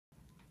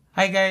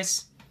Hi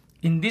guys!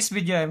 In this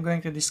video, I'm going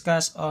to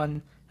discuss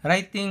on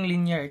writing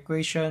linear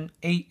equation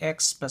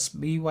ax plus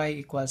by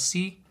equals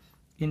c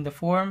in the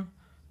form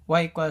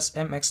y equals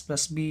mx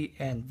plus b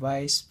and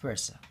vice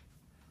versa.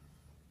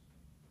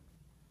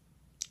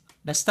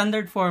 The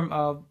standard form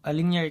of a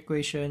linear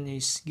equation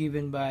is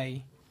given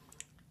by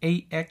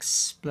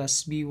ax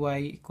plus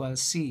by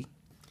equals c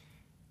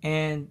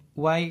and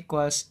y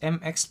equals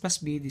mx plus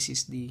b. This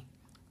is the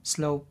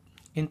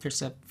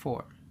slope-intercept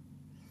form.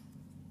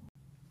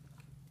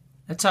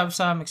 Let's have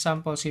some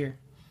examples here.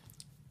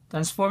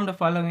 Transform the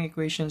following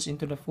equations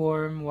into the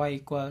form y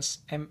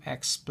equals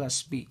mx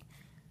plus b.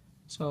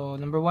 So,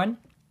 number 1,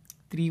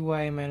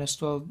 3y minus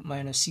 12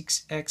 minus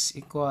 6x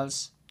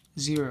equals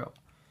 0.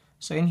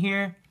 So, in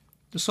here,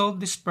 to solve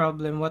this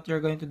problem, what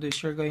you're going to do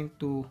is you're going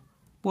to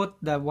put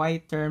the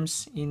y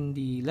terms in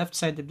the left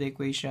side of the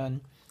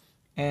equation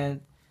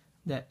and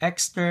the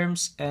x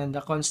terms and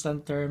the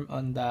constant term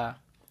on the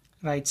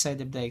right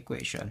side of the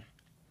equation.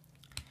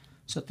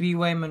 So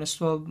 3y minus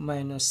 12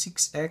 minus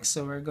 6x,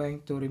 so we're going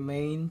to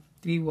remain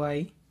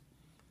 3y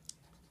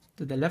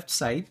to the left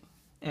side,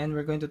 and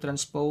we're going to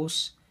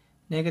transpose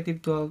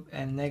negative 12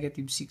 and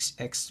negative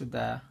 6x to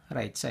the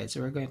right side.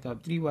 So we're going to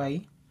have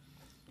 3y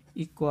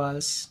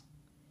equals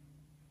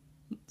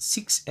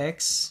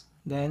 6x,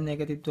 then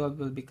negative 12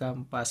 will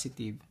become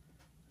positive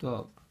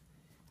 12.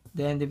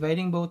 Then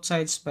dividing both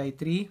sides by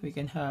 3, we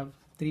can have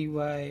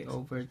 3y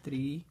over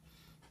 3,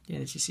 then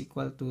this is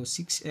equal to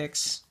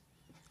 6x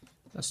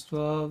plus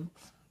 12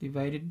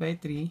 divided by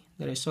 3.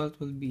 The result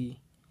will be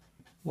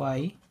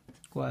y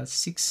equals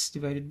 6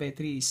 divided by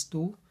 3 is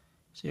 2.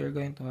 So you're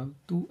going to have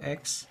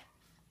 2x.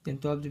 Then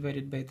 12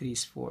 divided by 3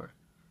 is 4.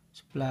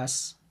 So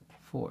plus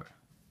 4.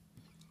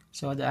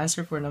 So the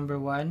answer for number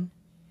 1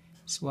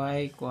 is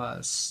y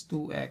equals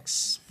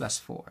 2x plus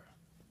 4.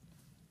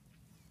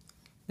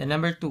 Then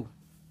number 2.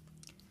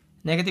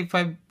 Negative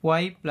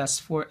 5y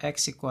plus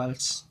 4x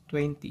equals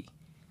 20.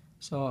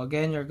 So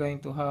again, you're going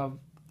to have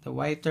the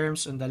y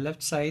terms on the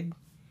left side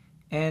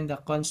and the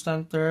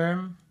constant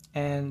term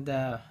and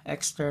the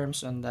x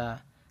terms on the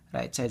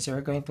right side. So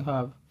we're going to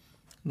have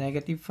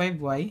negative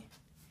 5y,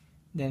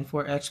 then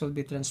 4x will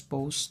be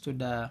transposed to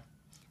the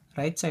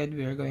right side.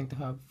 We are going to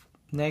have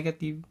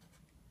negative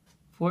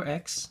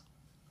 4x,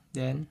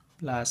 then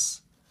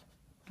plus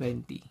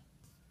 20.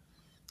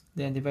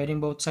 Then dividing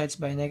both sides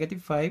by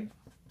negative 5,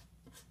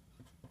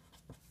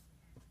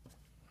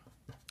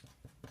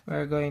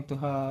 we're going to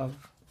have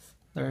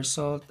the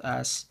result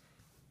as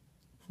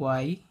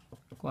y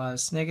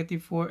equals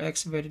negative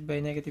 4x divided by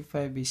negative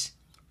 5 is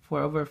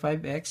 4 over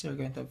 5x. We're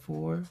going to have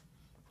 4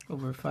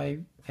 over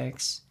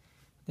 5x.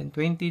 Then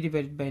 20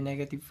 divided by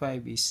negative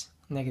 5 is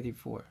negative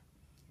 4.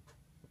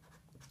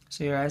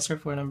 So your answer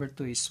for number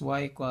 2 is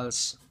y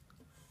equals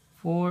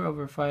 4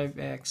 over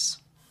 5x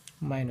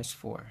minus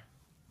 4.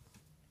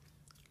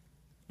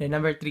 Then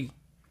number 3.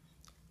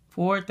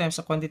 4 times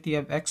the quantity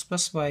of x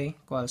plus y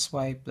equals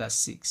y plus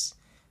 6.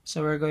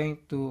 So we're going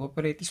to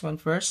operate this one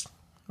first.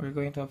 We're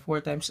going to have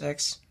 4 times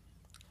x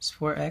is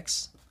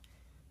 4x.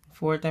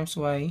 4 times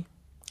y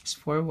is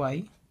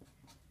 4y.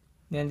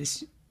 Then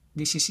this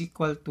is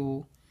equal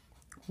to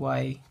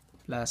y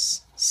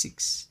plus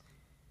 6.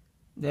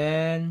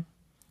 Then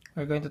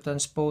we're going to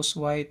transpose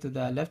y to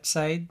the left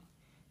side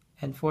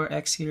and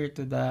 4x here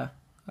to the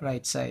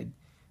right side.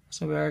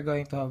 So we are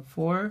going to have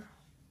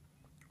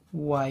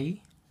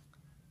 4y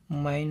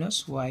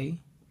minus y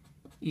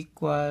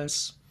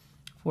equals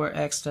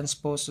 4x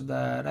transpose to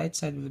the right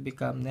side will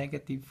become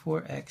negative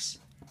 4x,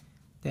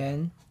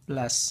 then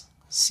plus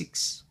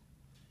 6.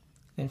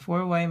 Then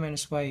 4y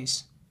minus y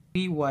is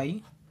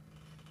 3y.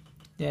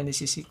 Then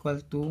this is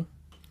equal to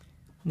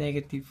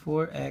negative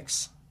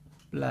 4x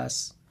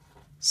plus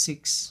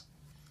 6.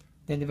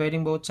 Then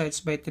dividing both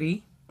sides by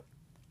 3,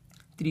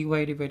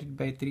 3y divided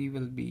by 3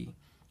 will be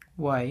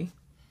y.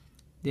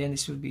 Then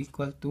this will be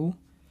equal to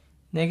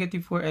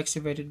negative 4x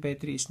divided by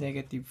 3 is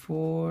negative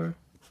 4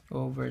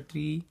 over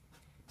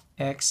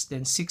 3x.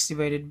 Then 6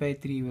 divided by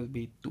 3 will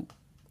be 2.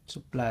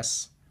 So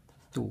plus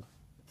 2.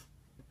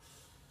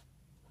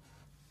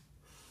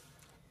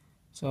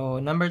 So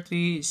number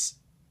 3 is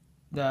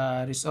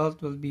the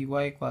result will be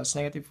y equals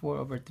negative 4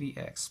 over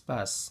 3x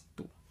plus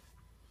 2.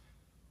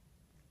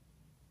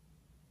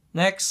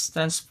 Next,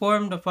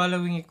 transform the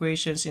following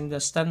equations in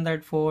the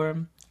standard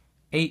form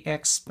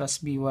ax plus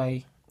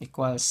by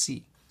equals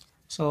c.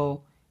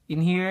 So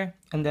in here,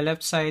 on the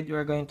left side, we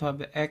are going to have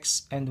the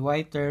x and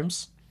y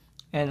terms.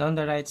 And on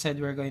the right side,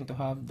 we're going to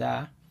have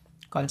the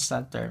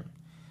constant term.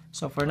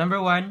 So for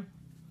number 1,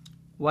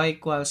 y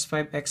equals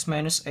 5x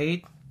minus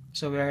 8.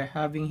 So we are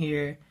having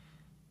here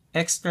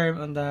x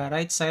term on the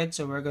right side.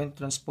 So we're going to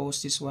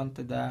transpose this one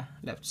to the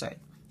left side.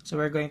 So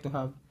we're going to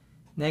have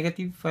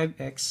negative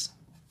 5x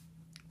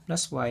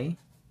plus y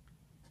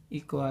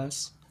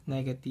equals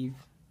negative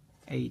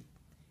 8.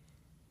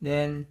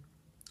 Then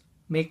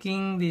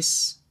making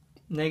this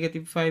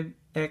negative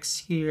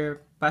 5x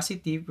here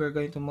positive, we're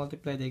going to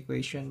multiply the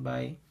equation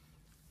by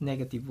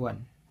negative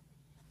 1.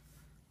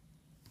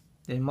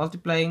 Then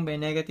multiplying by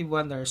negative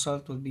 1, the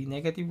result will be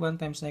negative 1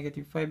 times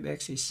negative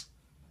 5x is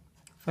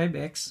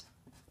 5x.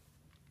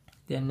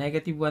 Then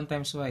negative 1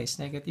 times y is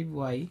negative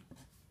y.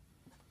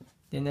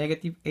 Then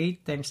negative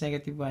 8 times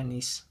negative 1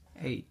 is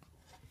 8.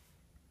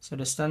 So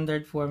the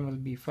standard form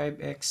will be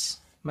 5x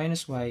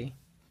minus y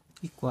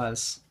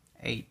equals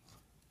 8.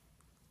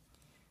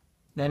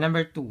 Then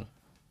number 2.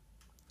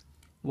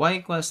 Y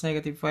equals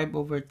negative 5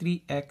 over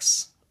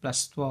 3x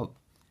plus 12.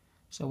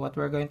 So what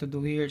we're going to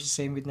do here is the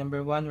same with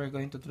number 1. We're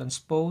going to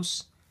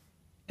transpose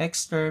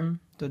x term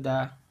to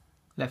the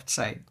left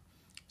side.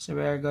 So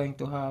we are going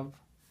to have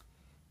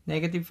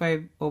negative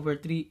 5 over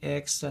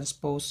 3x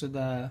transposed to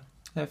the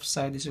left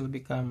side. This will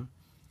become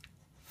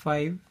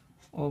 5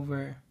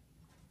 over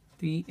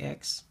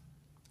 3x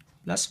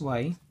plus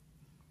y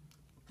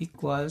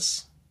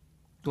equals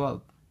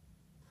 12.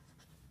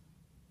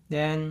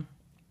 Then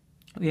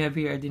we have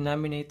here a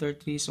denominator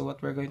 3. So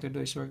what we're going to do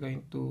is we're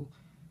going to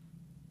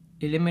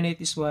eliminate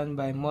this one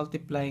by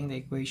multiplying the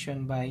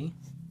equation by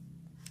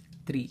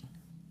 3.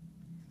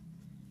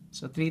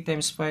 So 3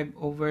 times 5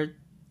 over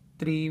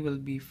 3 will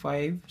be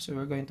 5. So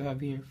we're going to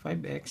have here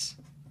 5x.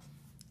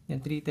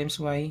 Then 3 times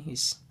y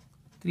is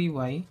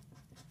 3y.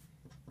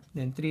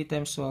 Then 3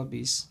 times 12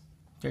 is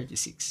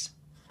 36.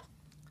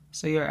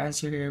 So your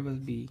answer here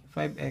will be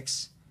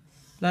 5x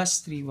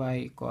plus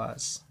 3y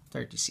equals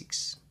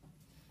 36.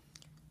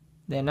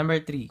 Then number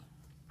 3.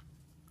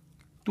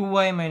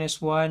 2y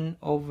minus 1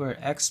 over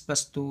x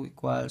plus 2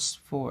 equals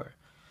 4.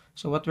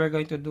 So what we're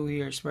going to do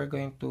here is we're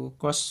going to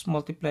cross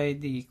multiply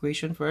the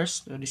equation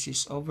first. So this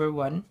is over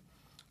 1.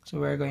 So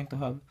we're going to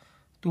have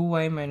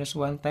 2y minus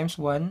 1 times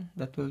 1.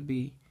 That will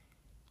be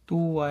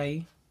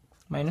 2y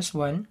minus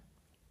 1.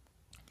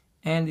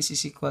 And this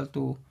is equal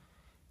to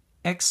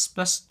x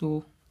plus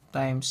 2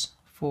 times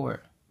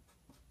 4.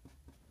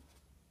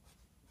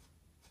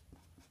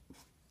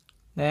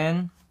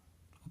 Then,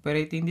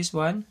 operating this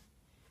one,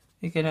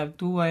 we can have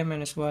 2y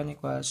minus 1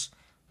 equals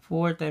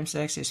 4 times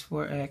x is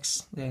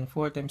 4x. Then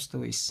 4 times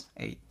 2 is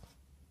 8.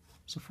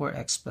 So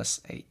 4x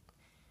plus 8.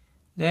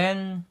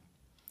 Then,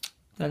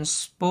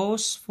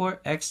 transpose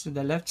 4x to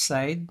the left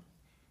side.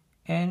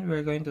 And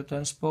we're going to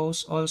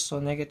transpose also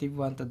negative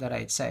 1 to the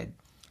right side.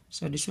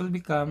 So this will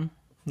become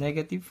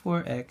negative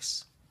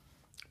 4x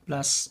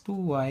plus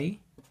 2y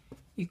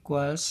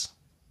equals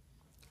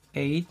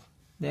 8.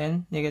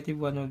 Then negative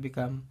 1 will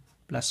become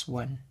plus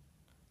 1.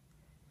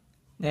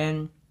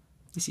 Then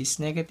this is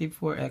negative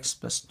 4x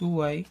plus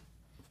 2y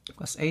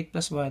plus 8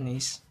 plus 1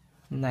 is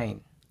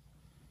 9.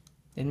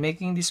 Then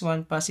making this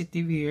one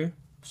positive here,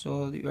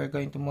 so we are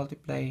going to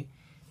multiply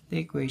the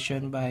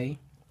equation by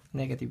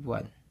negative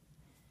 1.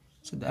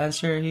 So the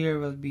answer here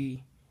will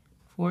be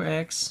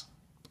 4x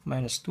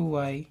minus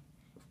 2y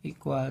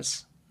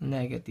equals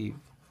negative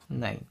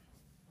 9.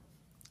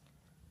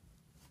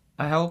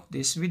 I hope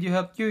this video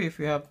helped you. If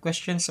you have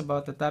questions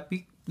about the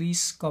topic,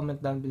 please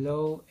comment down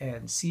below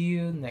and see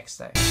you next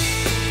time.